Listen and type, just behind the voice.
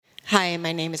Hi,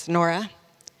 my name is Nora.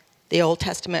 The Old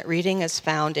Testament reading is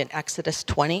found in Exodus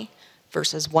 20,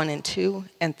 verses 1 and 2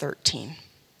 and 13.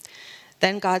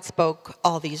 Then God spoke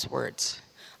all these words.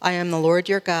 I am the Lord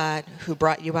your God who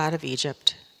brought you out of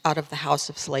Egypt, out of the house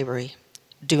of slavery.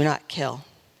 Do not kill.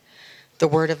 The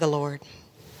word of the Lord.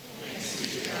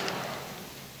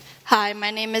 Hi,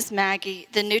 my name is Maggie.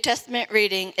 The New Testament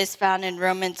reading is found in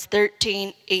Romans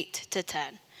 13,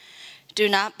 8-10. Do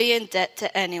not be in debt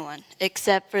to anyone,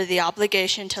 except for the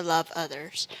obligation to love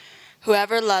others.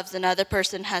 Whoever loves another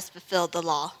person has fulfilled the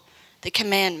law. The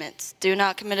commandments: do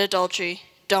not commit adultery,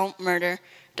 don't murder,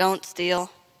 don't steal,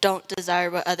 don't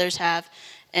desire what others have,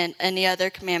 and any other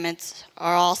commandments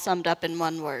are all summed up in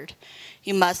one word.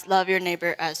 You must love your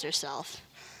neighbor as yourself.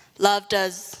 Love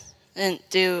doesn't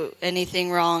do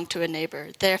anything wrong to a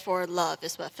neighbor. Therefore, love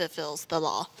is what fulfills the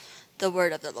law. The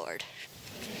word of the Lord.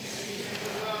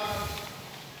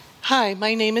 Hi,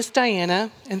 my name is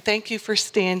Diana, and thank you for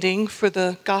standing for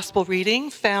the gospel reading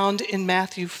found in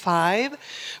Matthew 5,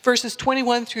 verses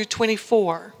 21 through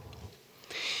 24.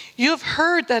 You have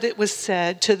heard that it was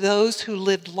said to those who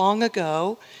lived long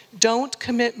ago, don't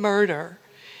commit murder,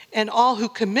 and all who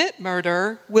commit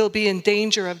murder will be in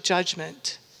danger of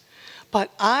judgment.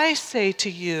 But I say to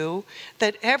you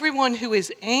that everyone who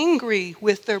is angry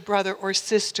with their brother or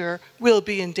sister will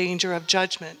be in danger of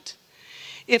judgment.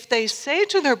 If they say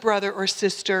to their brother or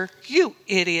sister, you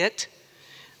idiot,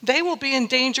 they will be in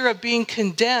danger of being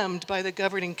condemned by the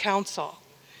governing council.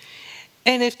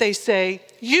 And if they say,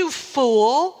 you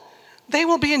fool, they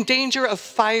will be in danger of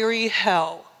fiery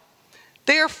hell.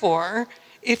 Therefore,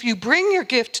 if you bring your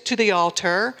gift to the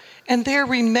altar and there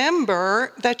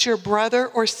remember that your brother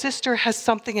or sister has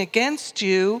something against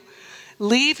you,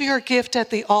 leave your gift at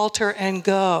the altar and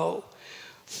go.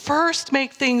 First,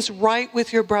 make things right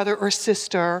with your brother or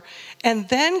sister, and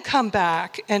then come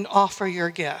back and offer your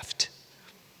gift.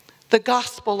 The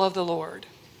gospel of the Lord.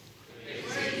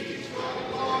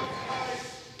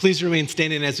 Please remain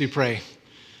standing as we pray.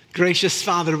 Gracious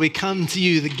Father, we come to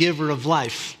you, the giver of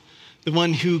life, the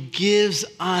one who gives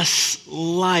us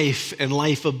life and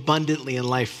life abundantly and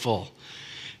life full.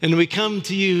 And we come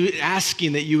to you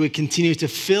asking that you would continue to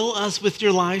fill us with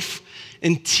your life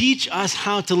and teach us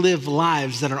how to live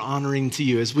lives that are honoring to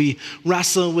you. As we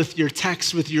wrestle with your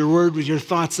text, with your word, with your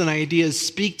thoughts and ideas,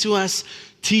 speak to us,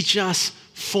 teach us,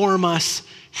 form us,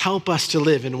 help us to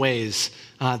live in ways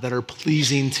that are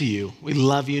pleasing to you. We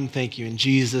love you and thank you in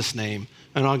Jesus' name.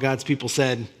 And all God's people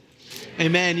said,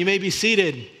 amen. You may be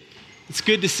seated. It's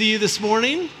good to see you this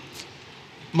morning.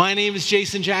 My name is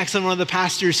Jason Jackson, one of the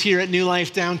pastors here at New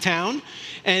Life Downtown.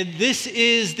 And this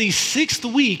is the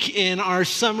 6th week in our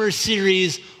summer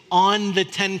series on the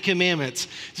 10 Commandments.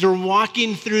 So we're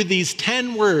walking through these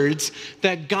 10 words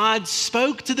that God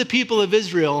spoke to the people of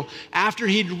Israel after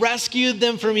he'd rescued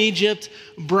them from Egypt,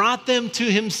 brought them to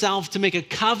himself to make a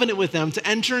covenant with them, to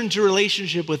enter into a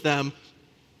relationship with them,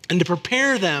 and to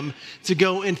prepare them to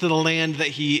go into the land that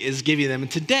he is giving them.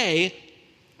 And today,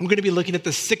 we're going to be looking at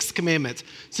the 6th commandment.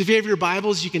 So if you have your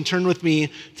Bibles, you can turn with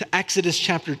me to Exodus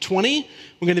chapter 20.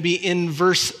 We're going to be in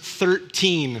verse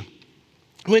 13,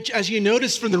 which, as you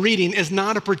notice from the reading, is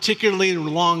not a particularly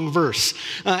long verse.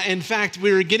 In fact,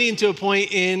 we're getting to a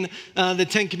point in the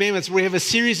 10 Commandments where we have a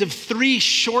series of 3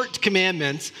 short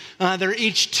commandments. They're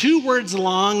each 2 words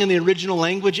long in the original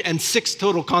language and 6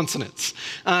 total consonants.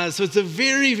 So it's a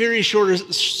very, very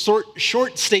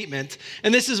short statement.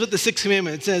 And this is what the 6th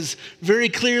commandment says very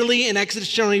clearly in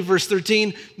Exodus 20, verse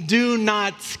 13, do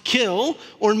not kill,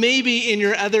 or maybe in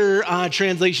your other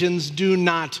translations, do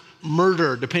not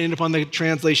murder, depending upon the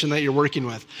translation that you're working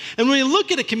with. And when we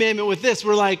look at a commandment with this,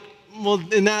 we're like, well,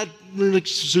 isn't that really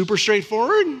super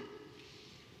straightforward? Isn't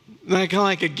that kind of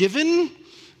like a given?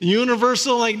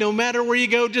 Universal, like no matter where you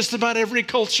go, just about every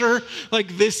culture,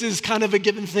 like this is kind of a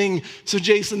given thing. So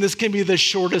Jason, this can be the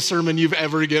shortest sermon you've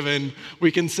ever given.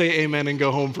 We can say amen and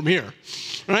go home from here,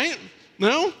 right?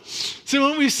 No? So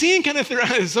what we've seen kind of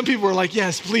throughout, some people are like,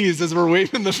 yes, please, as we're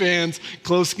waving the fans,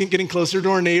 getting closer to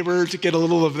our neighbor to get a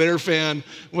little of their fan,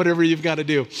 whatever you've got to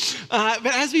do. But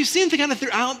as we've seen kind of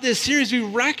throughout this series, we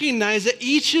recognize that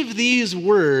each of these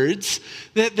words,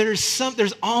 that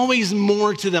there's always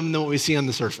more to them than what we see on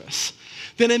the surface.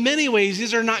 That in many ways,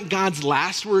 these are not God's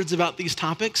last words about these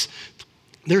topics.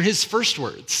 They're his first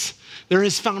words. They're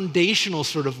his foundational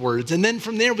sort of words. And then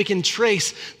from there, we can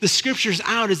trace the scriptures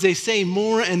out as they say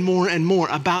more and more and more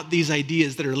about these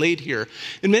ideas that are laid here.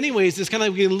 In many ways, it's kind of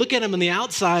like we can look at them on the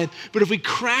outside, but if we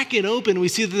crack it open, we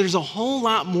see that there's a whole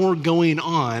lot more going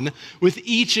on with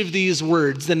each of these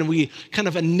words than we kind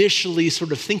of initially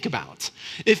sort of think about.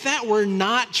 If that were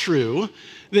not true,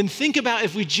 then think about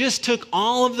if we just took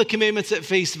all of the commandments at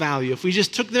face value. If we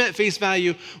just took them at face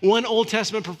value, one Old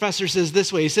Testament professor says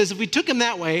this way. He says if we took them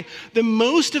that way, then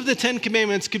most of the 10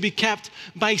 commandments could be kept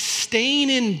by staying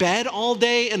in bed all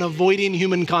day and avoiding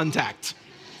human contact.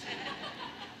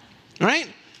 Right?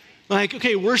 Like,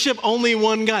 okay, worship only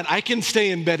one God. I can stay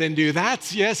in bed and do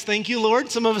that. Yes, thank you, Lord.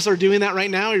 Some of us are doing that right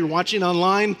now. You're watching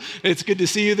online. It's good to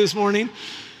see you this morning.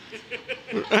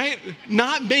 Right?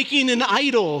 Not making an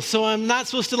idol. So I'm not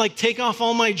supposed to like take off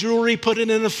all my jewelry, put it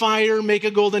in the fire, make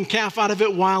a golden calf out of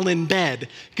it while in bed.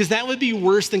 Because that would be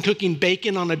worse than cooking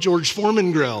bacon on a George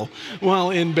Foreman grill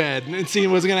while in bed and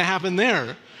seeing what's going to happen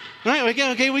there. Right,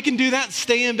 okay, we can do that.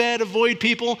 Stay in bed, avoid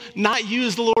people, not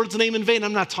use the Lord's name in vain.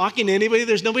 I'm not talking to anybody.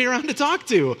 There's nobody around to talk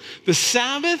to. The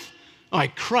Sabbath, I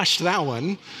crushed that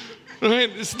one. Right?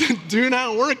 Do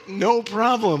not work, no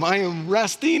problem. I am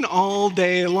resting all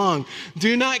day long.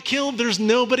 Do not kill, there's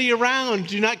nobody around.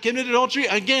 Do not commit adultery.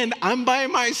 Again, I'm by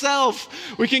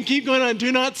myself. We can keep going on.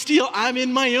 Do not steal, I'm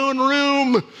in my own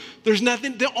room. There's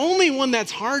nothing, the only one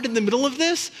that's hard in the middle of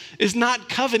this is not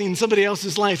coveting somebody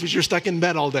else's life as you're stuck in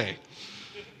bed all day.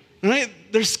 Right?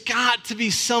 There's got to be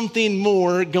something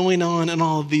more going on in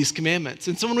all of these commandments.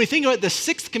 And so when we think about the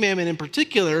 6th commandment in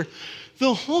particular,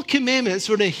 the whole commandment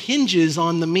sort of hinges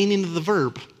on the meaning of the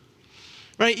verb.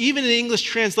 Right? Even in English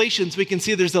translations, we can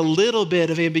see there's a little bit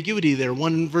of ambiguity there.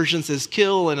 One version says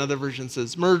kill, another version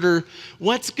says murder.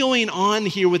 What's going on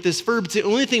here with this verb? It's the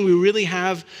only thing we really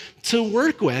have to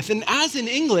work with. And as in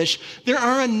English, there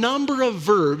are a number of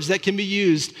verbs that can be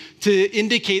used to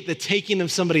indicate the taking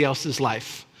of somebody else's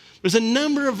life. There's a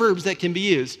number of verbs that can be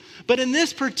used. But in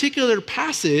this particular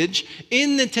passage,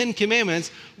 in the 10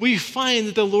 Commandments, we find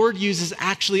that the Lord uses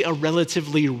actually a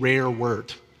relatively rare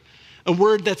word. A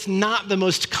word that's not the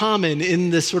most common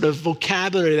in the sort of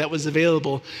vocabulary that was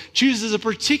available, chooses a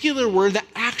particular word that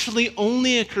actually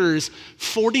only occurs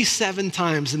 47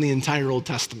 times in the entire Old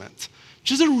Testament,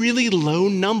 which is a really low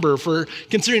number for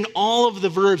considering all of the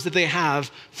verbs that they have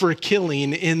for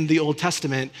killing in the Old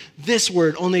Testament. This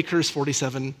word only occurs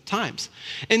 47 times.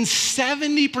 And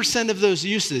 70% of those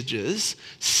usages,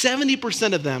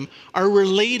 70% of them are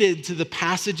related to the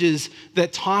passages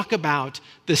that talk about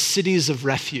the cities of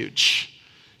refuge.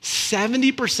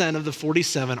 70% of the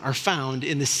 47 are found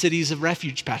in the cities of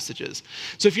refuge passages.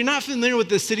 So if you're not familiar with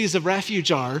the cities of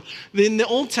refuge are, in the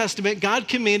Old Testament, God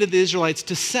commanded the Israelites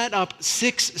to set up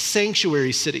 6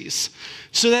 sanctuary cities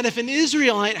so that if an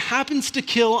Israelite happens to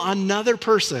kill another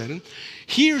person,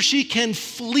 he or she can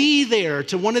flee there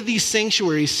to one of these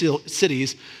sanctuary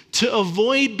cities to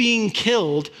avoid being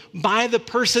killed by the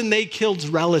person they killed's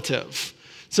relative.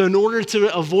 So in order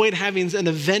to avoid having an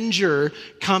avenger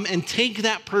come and take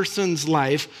that person's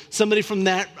life, somebody from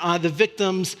that the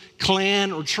victim's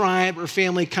clan or tribe or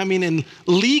family coming and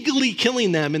legally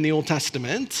killing them in the Old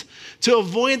Testament, to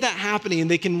avoid that happening,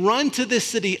 they can run to this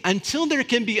city until there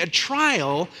can be a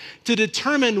trial to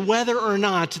determine whether or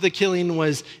not the killing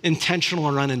was intentional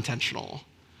or unintentional.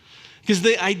 Because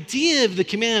the idea of the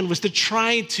command was to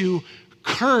try to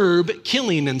curb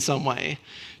killing in some way.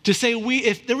 To say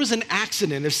if there was an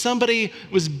accident, if somebody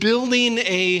was building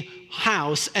a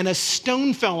house and a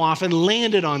stone fell off and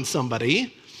landed on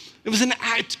somebody, it was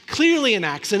clearly an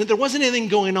accident. There wasn't anything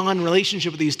going on in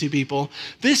relationship with these two people.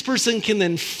 This person can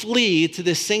then flee to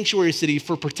this sanctuary city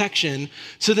for protection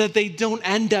so that they don't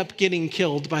end up getting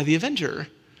killed by the avenger.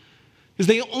 Because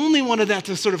they only wanted that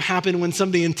to sort of happen when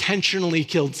somebody intentionally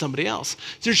killed somebody else.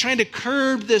 So they're trying to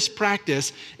curb this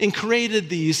practice and created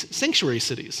these sanctuary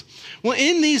cities. Well,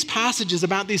 in these passages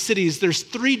about these cities, there's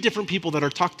 3 different people that are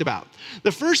talked about.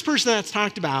 The first person that's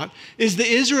talked about is the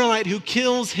Israelite who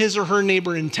kills his or her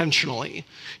neighbor intentionally,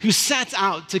 who sets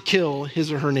out to kill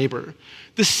his or her neighbor.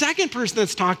 The second person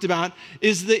that's talked about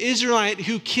is the Israelite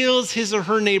who kills his or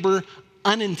her neighbor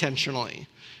unintentionally,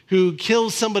 who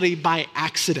kills somebody by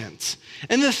accident.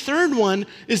 And the third one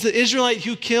is the Israelite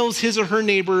who kills his or her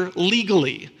neighbor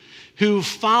legally, who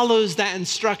follows that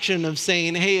instruction of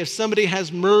saying, hey, if somebody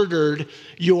has murdered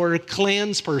your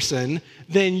clansperson,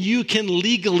 then you can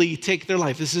legally take their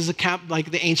life. This is like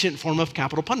the ancient form of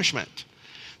capital punishment.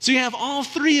 So you have all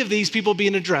 3 of these people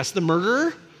being addressed: the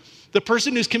murderer, the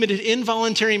person who's committed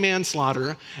involuntary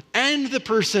manslaughter, and the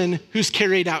person who's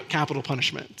carried out capital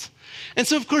punishment. And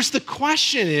so, of course, the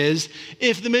question is,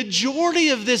 if the majority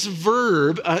of this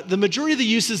verb, the majority of the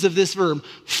uses of this verb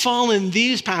fall in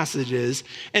these passages,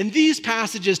 and these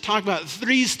passages talk about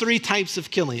these 3 types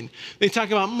of killing. They talk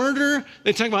about murder,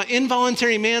 they talk about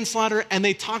involuntary manslaughter, and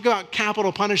they talk about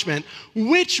capital punishment.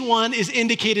 Which one is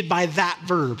indicated by that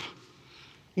verb?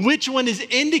 Which one is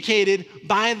indicated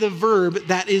by the verb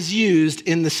that is used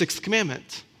in the 6th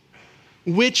commandment?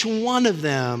 which one of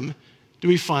them do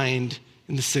we find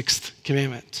in the sixth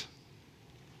commandment?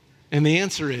 And the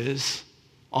answer is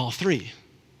all three.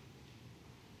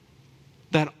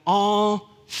 That all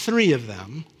three of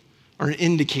them are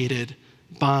indicated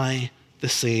by the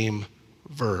same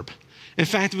verb. In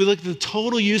fact, if we look at the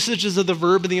total usages of the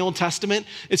verb in the Old Testament,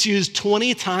 it's used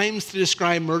 20 times to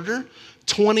describe murder,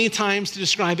 20 times to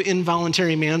describe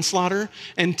involuntary manslaughter,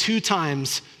 and 2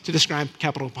 times to describe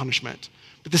capital punishment.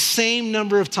 But the same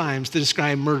number of times to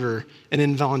describe murder and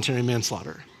involuntary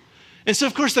manslaughter. And so,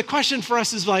 of course, the question for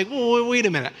us is like, well, wait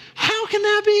a minute. How can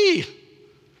that be?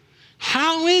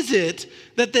 How is it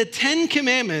that the 10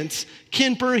 Commandments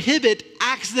can prohibit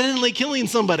accidentally killing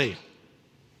somebody?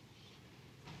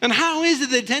 And how is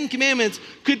it that 10 Commandments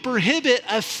could prohibit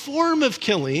a form of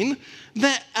killing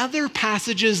that other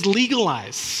passages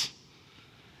legalize?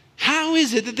 How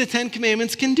is it that the 10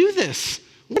 Commandments can do this?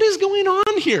 What is going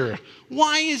on here?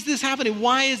 Why is this happening?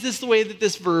 Why is this the way that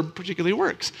this verb particularly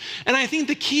works? And I think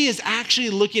the key is actually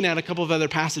looking at a couple of other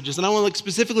passages. And I want to look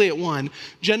specifically at one,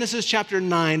 Genesis chapter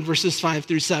 9, verses 5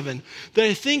 through 7, that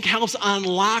I think helps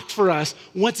unlock for us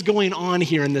what's going on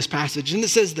here in this passage. And it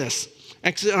says this,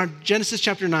 Genesis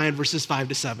chapter 9, verses 5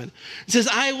 to 7. It says,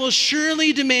 I will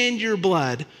surely demand your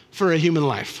blood for a human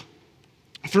life.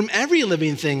 From every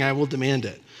living thing I will demand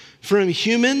it. From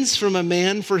humans, from a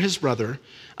man for his brother,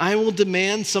 I will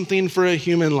demand something for a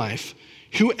human life.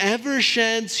 Whoever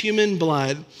sheds human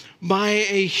blood, by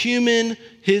a human,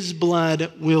 his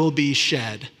blood will be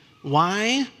shed.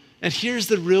 Why? And here's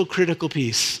the real critical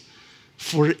piece.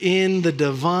 For in the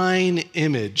divine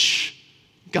image,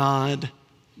 God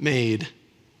made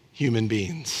human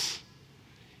beings.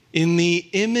 In the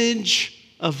image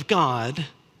of God,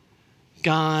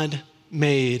 God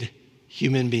made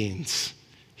human beings.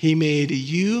 He made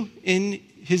you in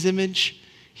his image.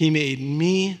 He made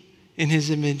me in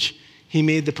his image. He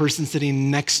made the person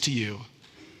sitting next to you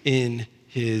in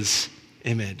his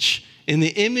image. In the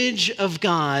image of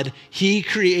God, he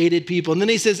created people. And then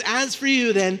he says, as for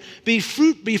you then, be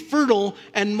fertile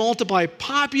and multiply,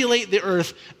 populate the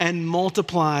earth and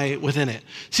multiply within it.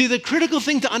 See, the critical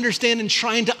thing to understand in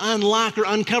trying to unlock or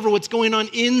uncover what's going on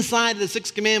inside of the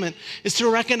sixth commandment is to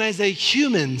recognize that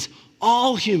humans,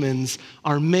 all humans,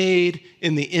 are made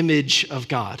in the image of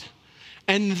God.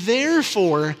 And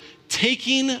therefore,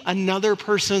 taking another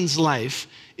person's life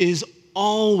is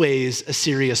always a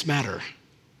serious matter.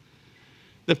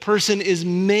 The person is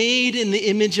made in the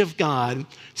image of God,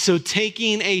 so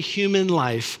taking a human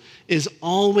life is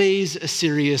always a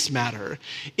serious matter.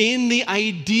 In the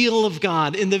ideal of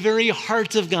God, in the very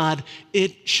heart of God,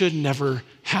 it should never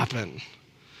happen.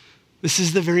 This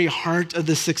is the very heart of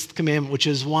the sixth commandment, which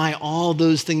is why all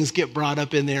those things get brought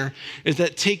up in there, is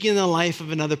that taking the life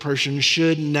of another person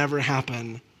should never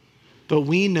happen. But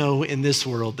we know in this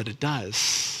world that it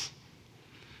does,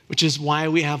 which is why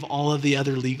we have all of the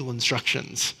other legal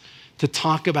instructions to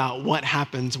talk about what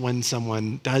happens when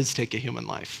someone does take a human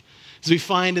life. As we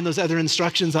find in those other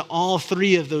instructions that all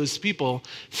three of those people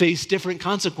face different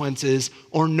consequences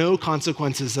or no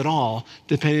consequences at all,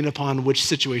 depending upon which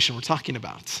situation we're talking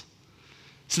about.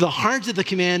 So the heart of the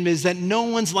commandment is that no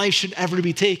one's life should ever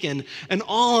be taken. And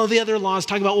all of the other laws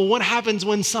talk about, well, what happens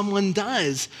when someone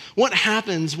does? What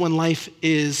happens when life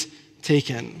is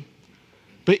taken?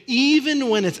 But even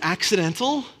when it's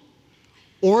accidental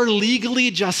or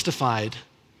legally justified,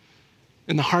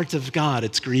 in the heart of God,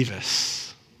 it's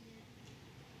grievous.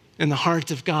 In the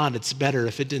heart of God, it's better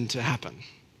if it didn't happen.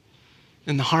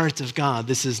 In the heart of God,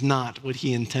 this is not what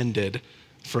he intended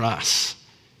for us.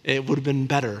 It would have been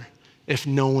better if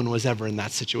no one was ever in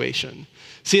that situation.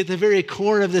 See, at the very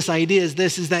core of this idea is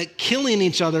that killing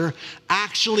each other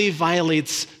actually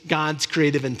violates God's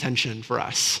creative intention for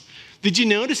us. Did you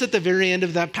notice at the very end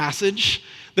of that passage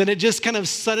that it just kind of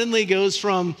suddenly goes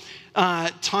from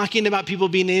talking about people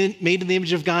being made in the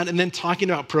image of God and then talking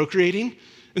about procreating?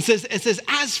 It says,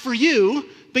 as for you,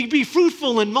 be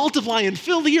fruitful and multiply and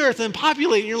fill the earth and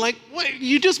populate. And you're like, what?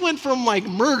 You just went from like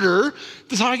murder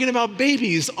to talking about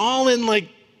babies all in like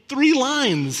 3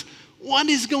 lines. What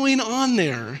is going on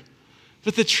there?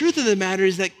 But the truth of the matter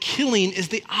is that killing is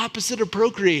the opposite of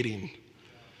procreating.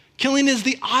 Killing is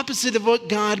the opposite of what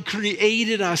God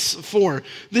created us for.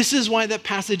 This is why that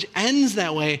passage ends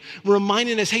that way,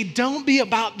 reminding us, hey, don't be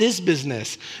about this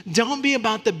business. Don't be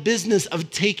about the business of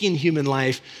taking human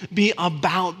life. Be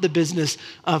about the business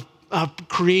of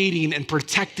creating and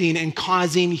protecting and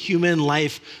causing human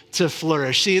life to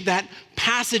flourish. See, that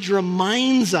passage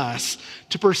reminds us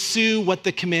to pursue what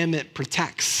the commandment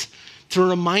protects. to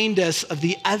remind us of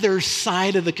the other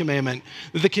side of the commandment.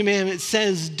 The commandment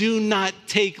says, do not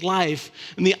take life.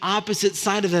 And the opposite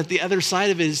side of that, the other side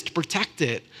of it, is to protect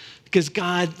it,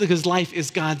 because life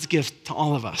is God's gift to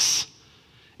all of us.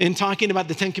 In talking about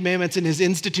the Ten Commandments in his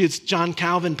Institutes, John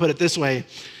Calvin put it this way.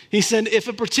 He said, if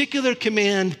a particular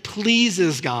command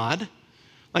pleases God,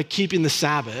 like keeping the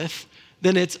Sabbath,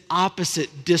 then its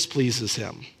opposite displeases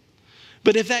him.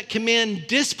 But if that command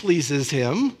displeases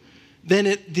him, then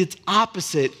its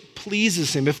opposite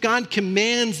pleases him. If God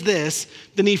commands this,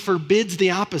 then he forbids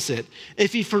the opposite.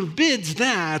 If he forbids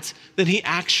that, then he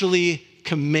actually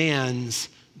commands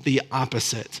the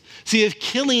opposite. See, if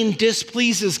killing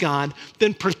displeases God,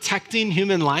 then protecting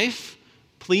human life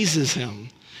pleases him.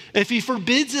 If he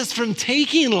forbids us from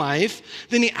taking life,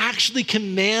 then he actually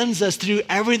commands us to do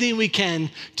everything we can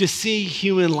to see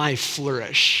human life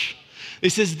flourish. He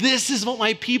says, this is what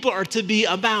my people are to be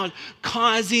about,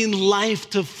 causing life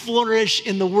to flourish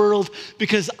in the world,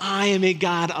 because I am a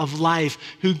God of life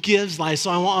who gives life.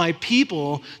 So I want my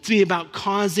people to be about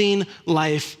causing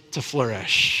life to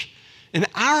flourish. And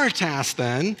our task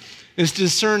then is to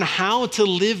discern how to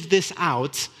live this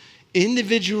out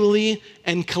individually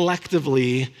and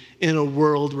collectively in a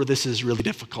world where this is really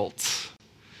difficult,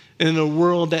 in a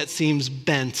world that seems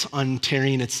bent on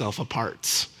tearing itself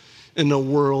apart. In a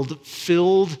world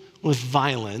filled with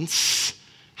violence,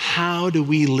 how do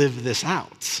we live this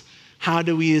out? How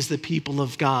do we, as the people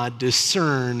of God,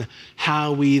 discern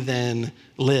how we then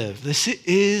live? This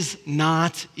is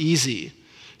not easy.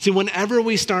 See, whenever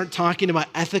we start talking about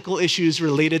ethical issues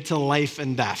related to life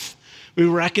and death, we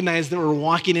recognize that we're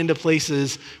walking into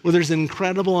places where there's an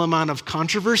incredible amount of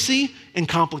controversy and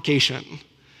complication.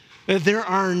 That there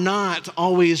are not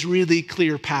always really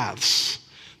clear paths.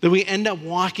 That we end up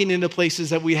walking into places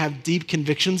that we have deep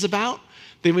convictions about,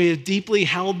 that we have deeply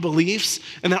held beliefs,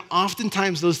 and that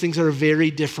oftentimes those things are very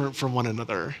different from one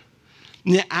another.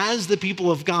 And yet, as the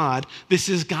people of God, this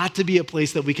has got to be a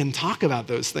place that we can talk about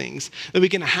those things, that we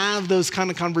can have those kind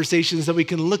of conversations, that we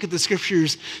can look at the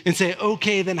scriptures and say,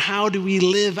 okay, then how do we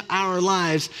live our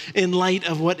lives in light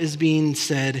of what is being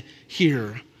said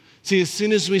here? See, as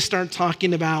soon as we start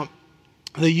talking about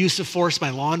the use of force by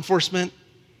law enforcement,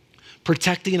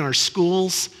 protecting our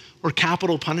schools, or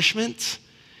capital punishment,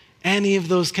 any of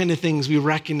those kind of things, we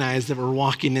recognize that we're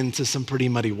walking into some pretty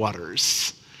muddy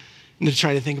waters. And to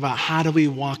try to think about, how do we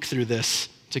walk through this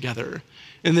together?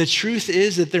 And the truth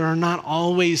is that there are not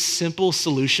always simple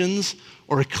solutions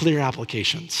or clear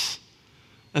applications.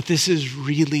 That this is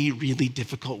really, really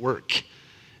difficult work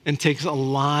and takes a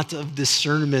lot of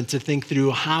discernment to think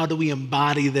through, how do we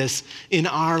embody this in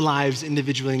our lives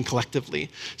individually and collectively?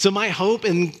 So my hope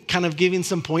in kind of giving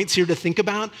some points here to think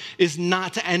about is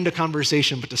not to end a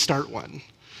conversation, but to start one.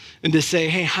 And to say,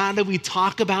 hey, how do we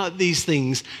talk about these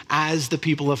things as the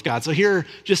people of God? So here are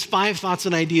just 5 thoughts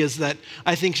and ideas that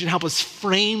I think should help us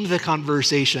frame the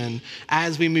conversation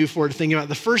as we move forward thinking about it.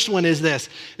 The first one is this,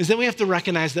 is that we have to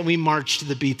recognize that we march to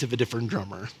the beat of a different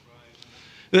drummer.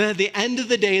 That at the end of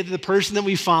the day, the person that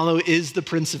we follow is the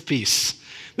Prince of Peace.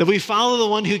 That we follow the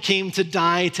one who came to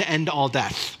die to end all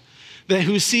death. That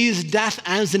who sees death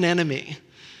as an enemy.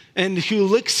 And who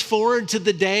looks forward to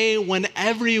the day when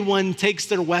everyone takes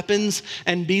their weapons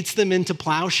and beats them into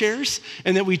plowshares,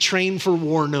 and that we train for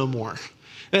war no more.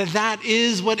 That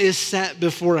is what is set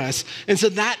before us. And so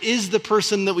that is the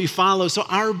person that we follow. So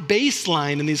our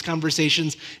baseline in these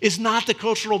conversations is not the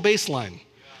cultural baseline.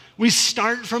 We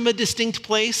start from a distinct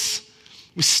place.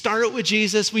 We start with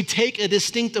Jesus. We take a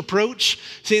distinct approach,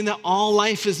 saying that all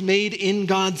life is made in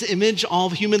God's image. All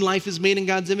human life is made in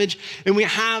God's image. And we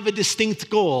have a distinct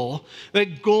goal.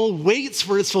 That goal waits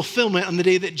for its fulfillment on the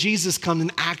day that Jesus comes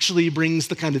and actually brings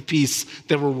the kind of peace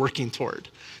that we're working toward.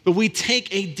 But we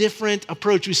take a different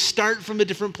approach. We start from a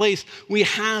different place. We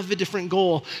have a different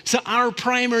goal. So our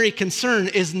primary concern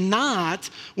is not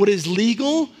what is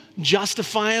legal,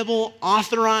 justifiable,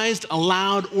 authorized,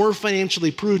 allowed, or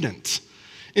financially prudent.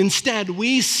 Instead,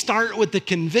 we start with the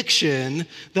conviction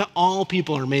that all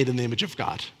people are made in the image of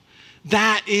God.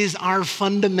 That is our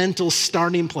fundamental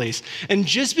starting place. And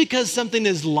just because something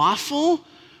is lawful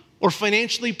or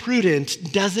financially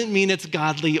prudent doesn't mean it's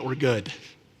godly or good.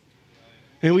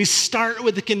 And we start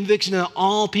with the conviction that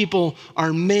all people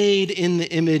are made in the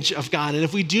image of God. And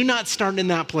if we do not start in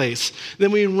that place,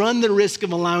 then we run the risk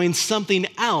of allowing something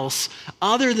else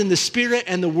other than the Spirit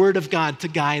and the Word of God to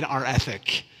guide our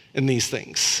ethic in these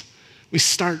things. We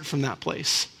start from that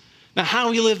place. Now, how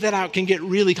we live that out can get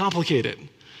really complicated.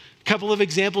 A couple of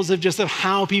examples of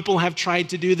how people have tried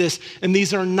to do this, and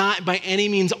these are not by any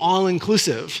means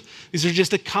all-inclusive. These are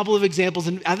just a couple of examples,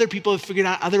 and other people have figured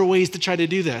out other ways to try to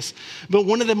do this. But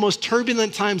one of the most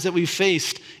turbulent times that we've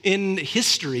faced in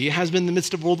history has been in the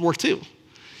midst of World War II.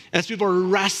 As people are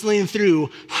wrestling through,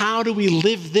 how do we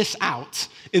live this out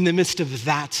in the midst of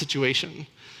that situation?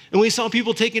 And we saw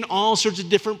people taking all sorts of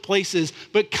different places,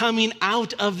 but coming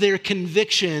out of their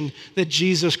conviction that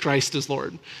Jesus Christ is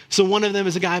Lord. So one of them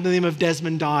is a guy by the name of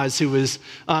Desmond Dawes, who was,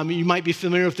 you might be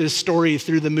familiar with this story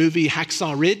through the movie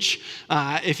Hacksaw Ridge.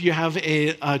 If you have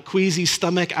a queasy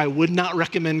stomach, I would not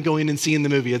recommend going and seeing the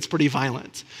movie. It's pretty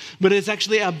violent. But it's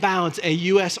actually about a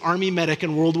U.S. Army medic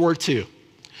in World War II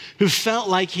who felt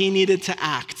like he needed to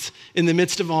act in the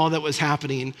midst of all that was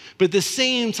happening, but at the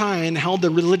same time held the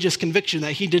religious conviction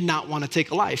that he did not want to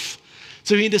take a life.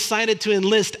 So he decided to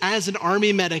enlist as an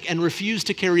army medic and refused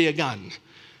to carry a gun,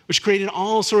 which created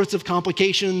all sorts of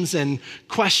complications and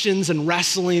questions and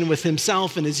wrestling with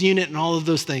himself and his unit and all of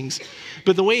those things.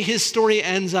 But the way his story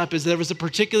ends up is there was a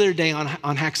particular day on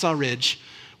Hacksaw Ridge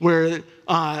where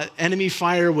enemy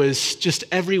fire was just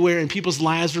everywhere and people's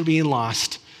lives were being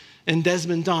lost. And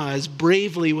Desmond Dawes,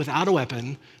 bravely, without a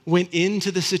weapon, went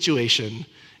into the situation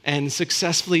and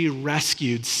successfully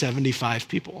rescued 75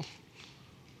 people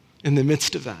in the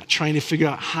midst of that, trying to figure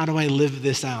out, how do I live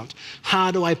this out? How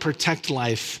do I protect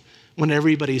life when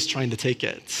everybody's trying to take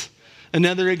it?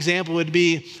 Another example would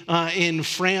be in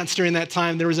France during that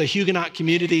time, there was a Huguenot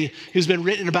community who's been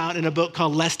written about in a book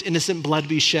called Lest Innocent Blood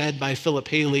Be Shed by Philip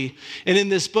Haley. And in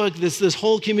this book, this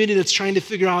whole community that's trying to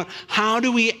figure out, how do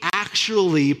we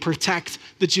actually protect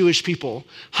the Jewish people?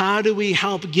 How do we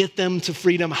help get them to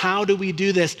freedom? How do we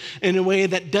do this in a way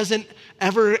that doesn't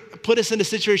ever put us in a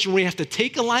situation where we have to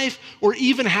take a life or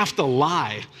even have to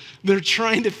lie? They're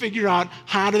trying to figure out,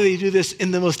 how do they do this in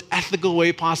the most ethical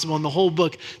way possible? And the whole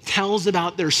book tells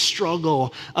about their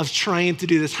struggle of trying to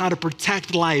do this, how to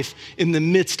protect life in the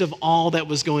midst of all that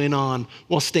was going on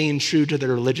while staying true to their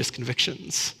religious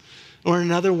convictions. Or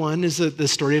another one is the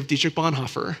story of Dietrich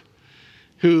Bonhoeffer,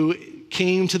 who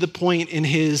came to the point in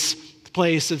his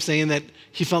place of saying that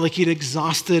he felt like he'd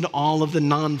exhausted all of the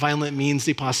nonviolent means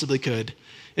he possibly could.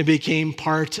 It became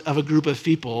part of a group of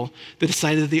people that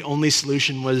decided that the only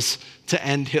solution was to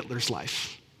end Hitler's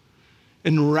life.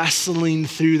 And wrestling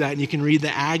through that, and you can read the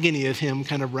agony of him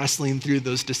kind of wrestling through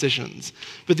those decisions.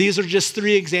 But these are just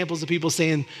three examples of people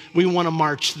saying, we want to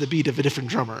march to the beat of a different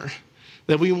drummer.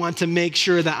 That we want to make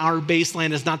sure that our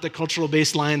baseline is not the cultural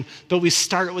baseline, but we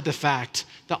start with the fact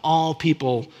that all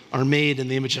people are made in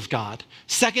the image of God.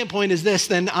 Second point is this,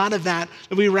 then out of that,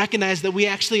 we recognize that we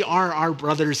actually are our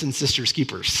brothers and sisters'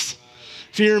 keepers.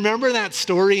 If you remember that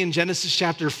story in Genesis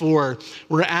chapter 4,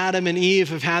 where Adam and Eve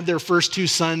have had their first two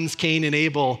sons, Cain and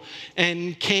Abel,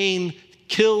 and Cain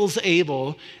kills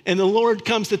Abel, and the Lord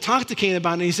comes to talk to Cain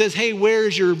about it, and he says, hey,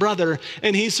 where's your brother?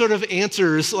 And he sort of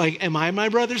answers like, am I my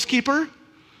brother's keeper?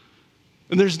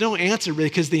 And there's no answer,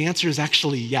 because the answer is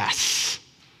actually yes.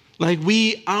 Like,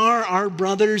 we are our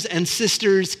brothers and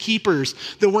sisters' keepers,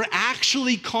 that we're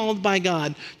actually called by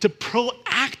God to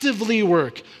proactively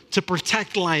work to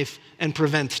protect life and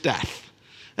prevent death.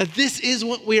 That this is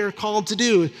what we are called to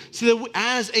do, so that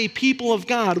as a people of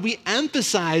God, we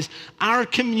emphasize our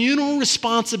communal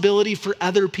responsibility for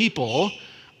other people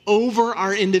over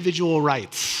our individual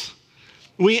rights.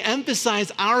 We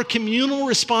emphasize our communal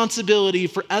responsibility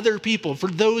for other people, for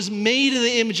those made in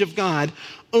the image of God,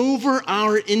 over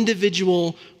our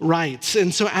individual rights.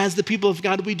 And so as the people of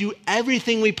God, we do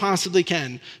everything we possibly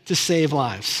can to save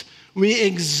lives. We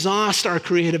exhaust our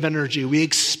creative energy. We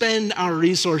expend our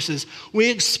resources. We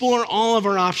explore all of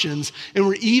our options, and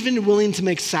we're even willing to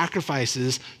make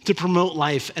sacrifices to promote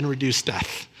life and reduce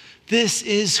death. This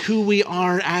is who we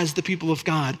are as the people of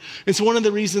God. It's one of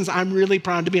the reasons I'm really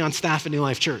proud to be on staff at New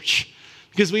Life Church,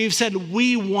 because we've said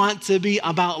we want to be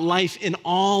about life in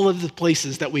all of the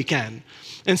places that we can.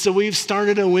 And so we've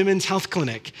started a women's health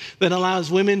clinic that allows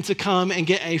women to come and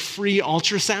get a free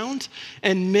ultrasound.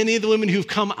 And many of the women who've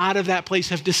come out of that place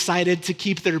have decided to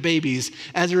keep their babies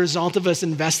as a result of us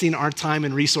investing our time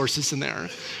and resources in there.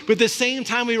 But at the same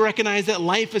time, we recognize that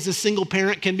life as a single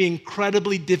parent can be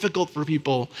incredibly difficult for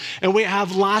people. And we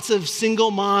have lots of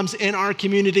single moms in our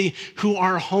community who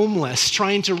are homeless,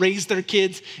 trying to raise their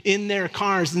kids in their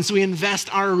cars. And so we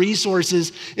invest our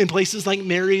resources in places like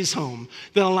Mary's Home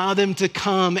that allow them to come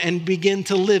come and begin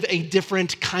to live a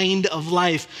different kind of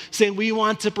life, saying we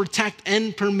want to protect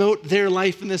and promote their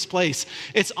life in this place.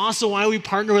 It's also why we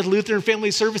partner with Lutheran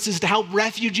Family Services to help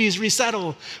refugees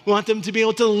resettle. We want them to be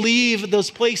able to leave those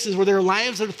places where their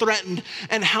lives are threatened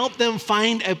and help them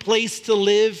find a place to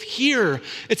live here.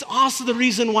 It's also the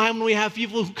reason why when we have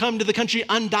people who come to the country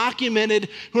undocumented,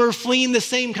 who are fleeing the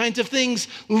same kinds of things,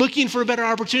 looking for a better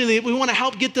opportunity, we want to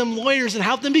help get them lawyers and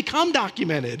help them become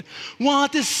documented. While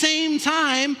at the same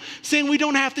time saying we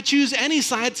don't have to choose any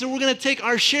side, so we're going to take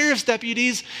our sheriff's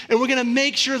deputies and we're going to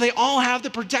make sure they all have the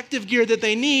protective gear that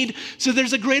they need so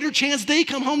there's a greater chance they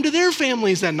come home to their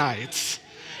families at night.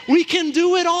 We can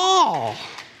do it all.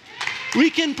 We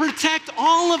can protect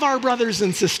all of our brothers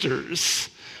and sisters.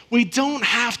 We don't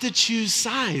have to choose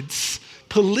sides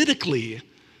politically.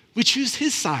 We choose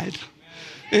his side.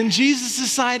 And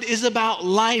Jesus' side is about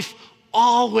life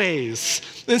always.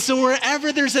 And so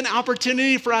wherever there's an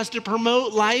opportunity for us to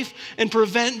promote life and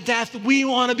prevent death, we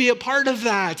want to be a part of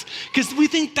that because we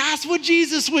think that's what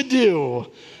Jesus would do.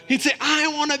 He'd say, I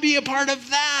want to be a part of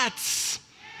that.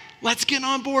 Let's get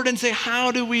on board and say,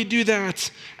 how do we do that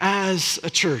as a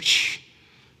church?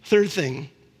 Third thing,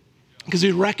 because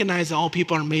we recognize that all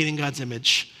people are made in God's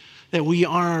image, that we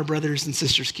are our brothers and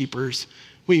sisters keepers,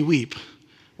 we weep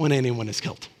when anyone is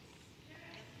killed.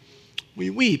 We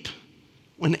weep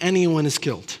when anyone is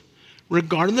killed,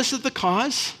 regardless of the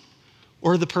cause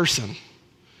or the person,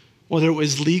 whether it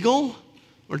was legal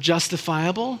or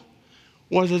justifiable,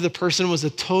 whether the person was a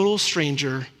total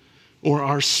stranger or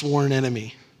our sworn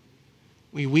enemy.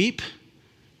 We weep,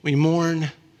 we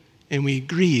mourn, and we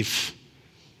grieve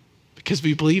because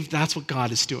we believe that's what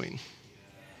God is doing.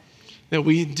 That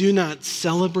we do not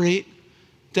celebrate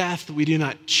death, we do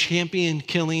not champion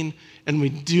killing, and we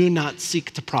do not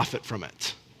seek to profit from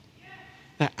it.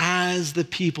 That as the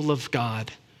people of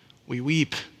God, we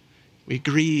weep, we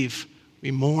grieve,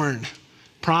 we mourn.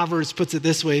 Proverbs puts it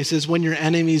this way, it says, when your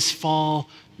enemies fall,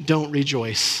 don't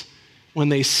rejoice. When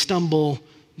they stumble,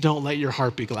 don't let your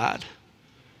heart be glad.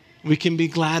 We can be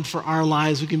glad for our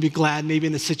lives. We can be glad maybe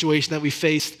in the situation that we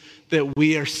faced that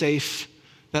we are safe,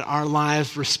 that our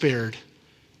lives were spared,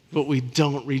 but we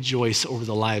don't rejoice over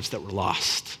the lives that were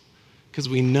lost because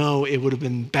we know it would have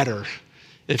been better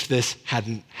if this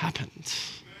hadn't happened.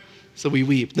 So we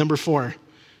weep. Number 4,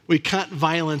 we cut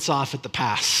violence off at the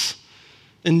pass.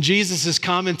 In Jesus'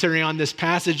 commentary on this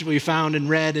passage we found and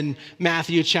read in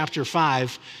Matthew chapter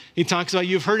 5, he talks about,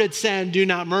 you've heard it said, do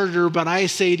not murder, but I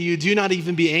say to you, do not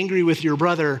even be angry with your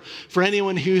brother. For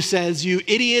anyone who says, you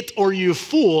idiot or you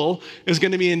fool, is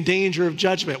going to be in danger of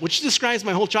judgment, which describes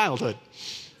my whole childhood.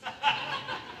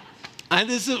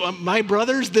 This is my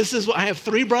brothers. I have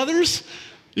 3 brothers.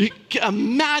 You can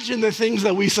imagine the things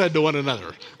that we said to one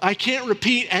another. I can't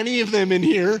repeat any of them in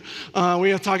here.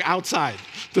 We have to talk outside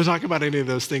to talk about any of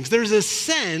those things. There's a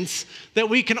sense that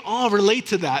we can all relate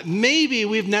to that. Maybe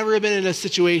we've never been in a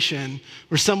situation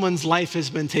where someone's life has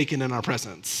been taken in our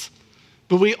presence,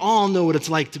 but we all know what it's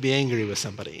like to be angry with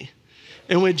somebody.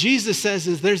 And what Jesus says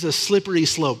is there's a slippery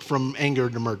slope from anger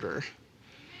to murder.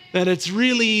 That it's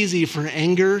really easy for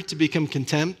anger to become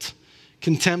contempt,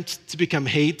 contempt to become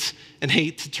hate, and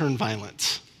hate to turn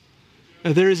violent.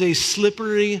 Now, there is a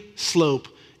slippery slope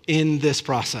in this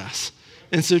process.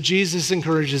 And so Jesus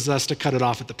encourages us to cut it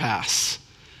off at the pass,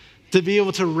 to be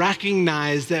able to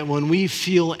recognize that when we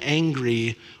feel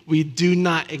angry, we do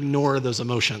not ignore those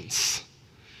emotions,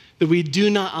 that we do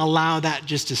not allow that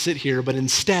just to sit here, but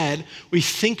instead we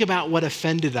think about what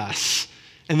offended us,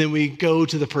 and then we go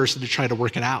to the person to try to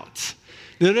work it out.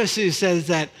 Notice he says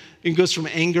that it goes from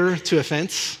anger to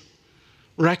offense.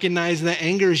 Recognize that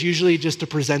anger is usually just a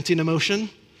presenting emotion,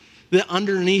 that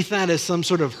underneath that is some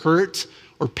sort of hurt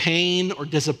or pain or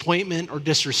disappointment or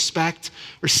disrespect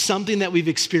or something that we've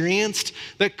experienced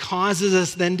that causes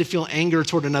us then to feel anger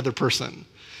toward another person.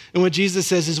 And what Jesus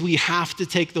says is we have to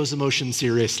take those emotions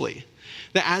seriously.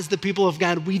 That as the people of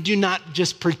God, we do not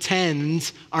just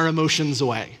pretend our emotions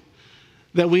away.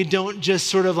 That we don't just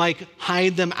sort of like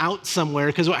hide them out somewhere,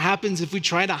 because what happens if we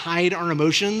try to hide our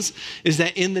emotions is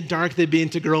that in the dark they begin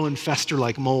to grow and fester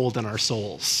like mold in our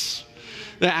souls.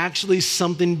 That actually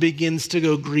something begins to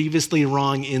go grievously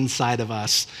wrong inside of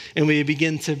us, and we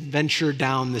begin to venture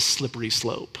down this slippery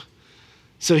slope.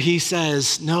 So he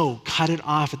says, no, cut it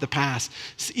off at the pass.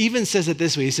 He even says it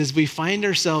this way, he says, we find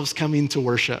ourselves coming to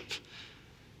worship,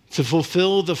 to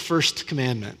fulfill the first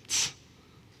commandment,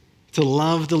 to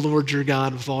love the Lord your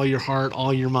God with all your heart,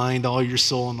 all your mind, all your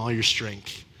soul, and all your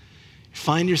strength. You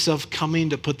find yourself coming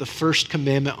to put the first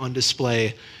commandment on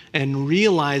display and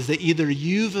realize that either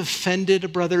you've offended a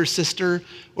brother or sister,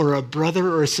 or a brother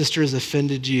or a sister has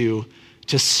offended you,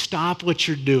 to stop what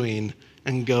you're doing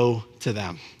and go to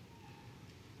them.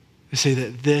 To say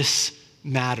that this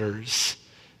matters,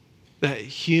 that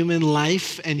human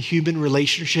life and human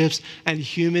relationships and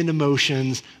human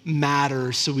emotions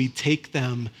matter, so we take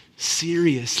them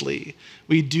seriously.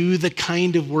 We do the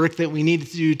kind of work that we need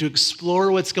to do to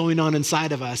explore what's going on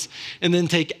inside of us, and then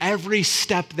take every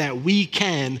step that we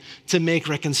can to make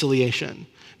reconciliation.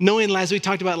 Knowing, as we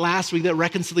talked about last week, that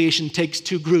reconciliation takes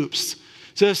two groups.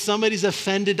 So if somebody's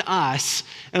offended us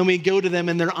and we go to them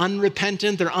and they're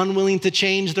unrepentant, they're unwilling to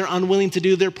change, they're unwilling to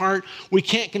do their part, we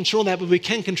can't control that, but we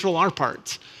can control our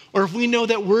part. Or if we know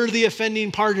that we're the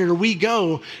offending partner, we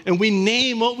go and we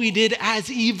name what we did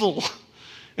as evil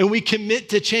and we commit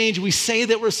to change. We say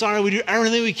that we're sorry. We do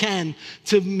everything we can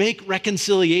to make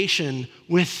reconciliation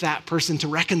with that person, to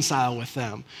reconcile with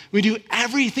them. We do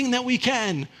everything that we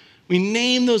can. We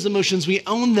name those emotions, we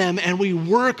own them, and we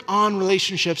work on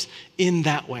relationships in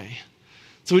that way.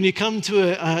 So when you come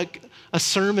to a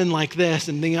sermon like this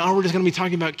and think, oh, we're just going to be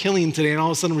talking about killing today, and all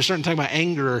of a sudden we're starting to talk about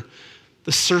anger,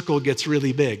 the circle gets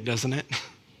really big, doesn't it?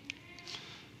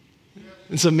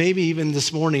 And so maybe even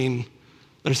this morning,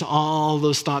 there's all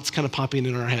those thoughts kind of popping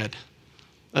in our head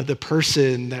of the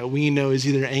person that we know is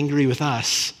either angry with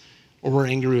us or we're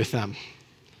angry with them.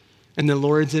 And the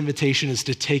Lord's invitation is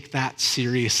to take that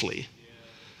seriously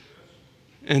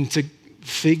and to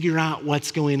figure out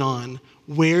what's going on,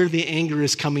 where the anger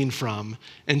is coming from,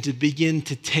 and to begin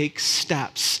to take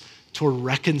steps toward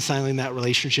reconciling that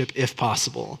relationship if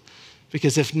possible.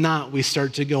 Because if not, we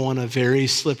start to go on a very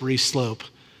slippery slope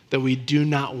that we do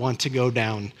not want to go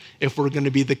down if we're going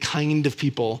to be the kind of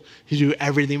people who do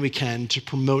everything we can to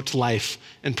promote life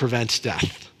and prevent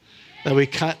death. That we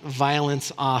cut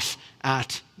violence off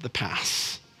at the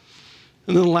pass.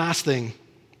 And then the last thing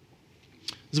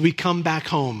is we come back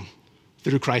home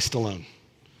through Christ alone.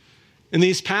 And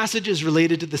these passages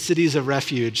related to the cities of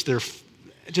refuge, they're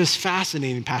just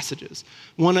fascinating passages.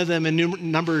 One of them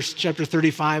in Numbers chapter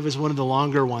 35 is one of the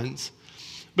longer ones.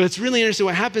 But it's really interesting.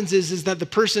 What happens is that the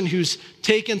person who's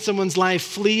taken someone's life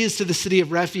flees to the city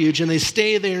of refuge, and they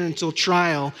stay there until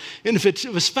trial. And if it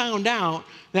was found out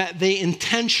that they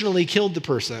intentionally killed the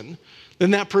person,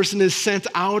 then that person is sent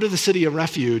out of the city of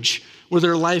refuge, where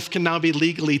their life can now be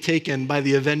legally taken by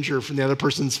the avenger from the other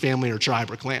person's family or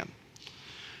tribe or clan.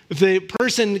 If the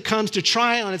person comes to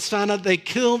trial and it's found out they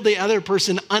killed the other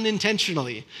person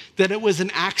unintentionally, that it was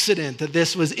an accident, that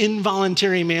this was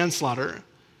involuntary manslaughter,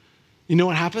 you know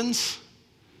what happens?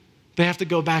 They have to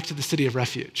go back to the city of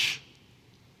refuge.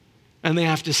 And they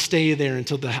have to stay there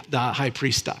until the high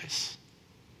priest dies.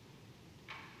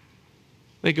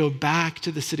 They go back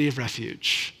to the city of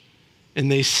refuge,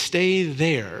 and they stay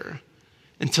there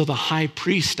until the high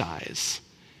priest dies.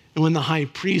 And when the high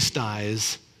priest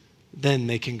dies, then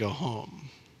they can go home.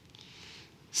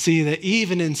 See, that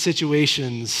even in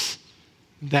situations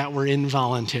that were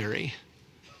involuntary,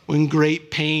 when great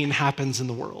pain happens in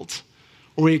the world,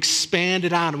 or we expand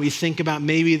it out and we think about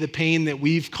maybe the pain that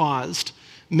we've caused,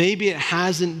 maybe it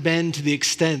hasn't been to the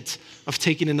extent of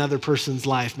taking another person's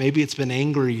life. Maybe it's been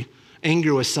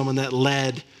anger with someone that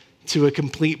led to a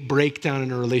complete breakdown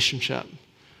in a relationship.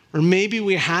 Or maybe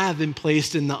we have been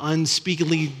placed in the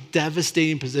unspeakably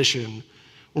devastating position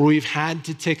where we've had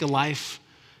to take a life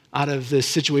out of the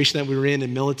situation that we were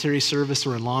in military service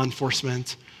or in law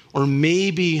enforcement. Or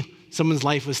maybe someone's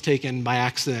life was taken by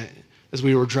accident as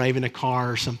we were driving a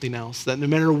car or something else. That no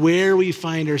matter where we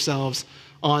find ourselves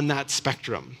on that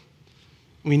spectrum,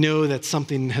 we know that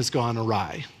something has gone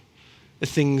awry, that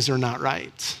things are not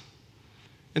right.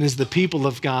 And as the people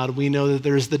of God, we know that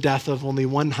there's the death of only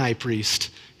one high priest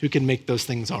who can make those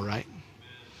things all right.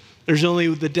 There's only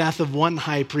the death of one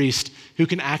high priest who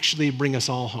can actually bring us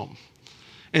all home.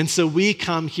 And so we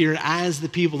come here as the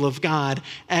people of God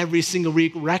every single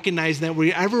week, recognizing that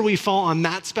wherever we fall on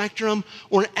that spectrum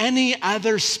or any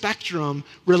other spectrum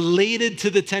related to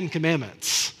the Ten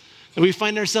Commandments, that we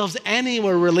find ourselves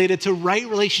anywhere related to right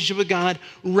relationship with God,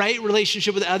 right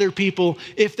relationship with other people.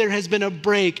 If there has been a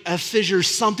break, a fissure,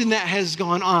 something that has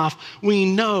gone off, we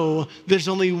know there's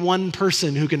only one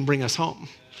person who can bring us home.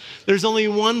 There's only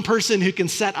one person who can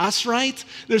set us right.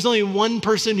 There's only one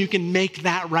person who can make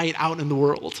that right out in the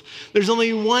world. There's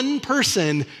only one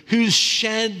person whose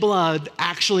shed blood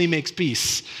actually makes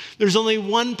peace. There's only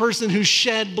one person whose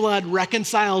shed blood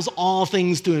reconciles all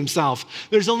things to himself.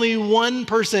 There's only one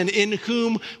person in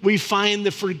whom we find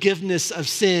the forgiveness of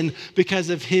sin because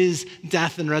of his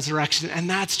death and resurrection, and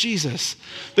that's Jesus,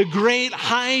 the great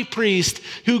high priest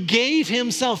who gave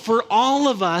himself for all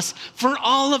of us, for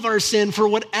all of our sin, for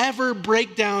whatever whatever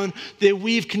breakdown that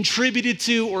we've contributed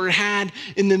to or had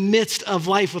in the midst of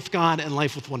life with God and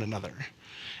life with one another.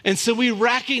 And so we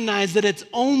recognize that it's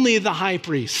only the high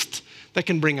priest that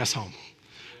can bring us home.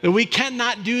 That we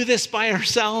cannot do this by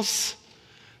ourselves.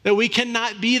 That we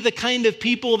cannot be the kind of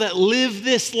people that live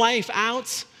this life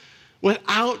out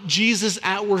without Jesus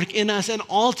at work in us. And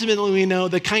ultimately, we know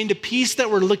the kind of peace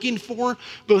that we're looking for,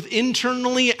 both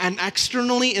internally and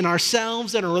externally in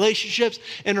ourselves and our relationships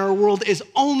and our world, is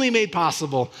only made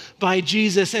possible by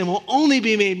Jesus and will only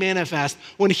be made manifest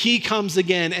when he comes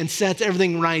again and sets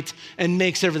everything right and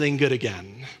makes everything good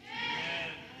again.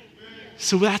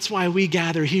 So that's why we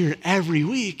gather here every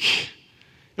week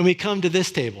and we come to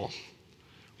this table,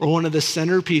 where one of the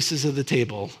centerpieces of the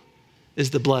table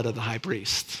is the blood of the high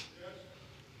priest.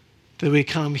 That we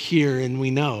come here and we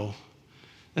know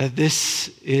that this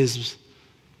is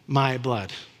my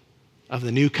blood of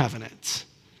the new covenant,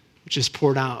 which is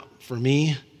poured out for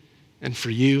me and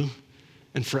for you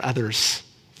and for others,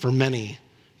 for many,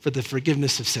 for the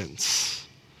forgiveness of sins.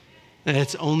 And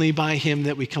it's only by him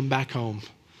that we come back home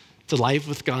to life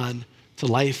with God, to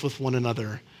life with one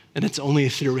another. And it's only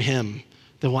through him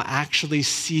that we'll actually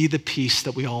see the peace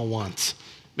that we all want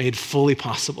made fully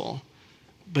possible.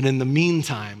 But in the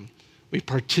meantime, we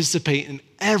participate in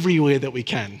every way that we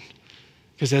can,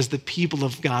 because as the people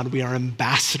of God, we are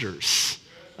ambassadors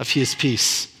of his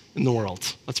peace in the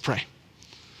world. Let's pray.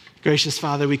 Gracious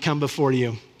Father, we come before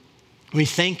you. We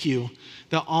thank you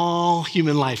that all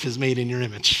human life is made in your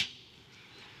image.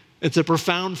 It's a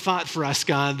profound thought for us,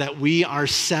 God, that we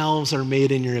ourselves are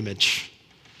made in your image.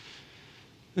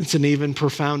 It's an even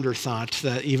profounder thought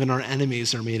that even our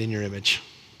enemies are made in your image.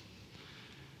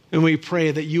 And we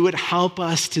pray that you would help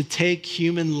us to take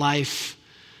human life,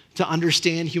 to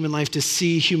understand human life, to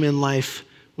see human life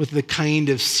with the kind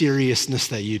of seriousness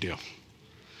that you do.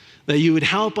 That you would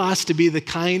help us to be the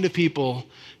kind of people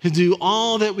who do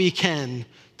all that we can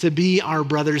to be our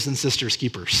brothers and sisters'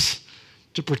 keepers,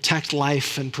 to protect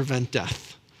life and prevent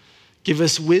death. Give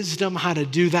us wisdom how to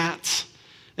do that,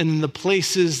 and in the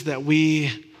places that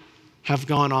we have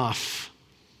gone off,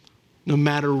 no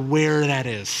matter where that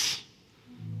is,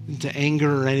 into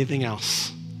anger or anything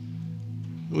else,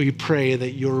 we pray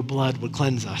that your blood would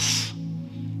cleanse us,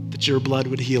 that your blood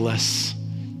would heal us,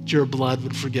 that your blood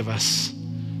would forgive us,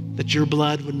 that your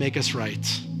blood would make us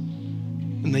right,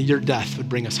 and that your death would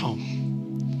bring us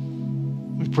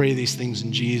home. We pray these things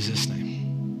in Jesus' name.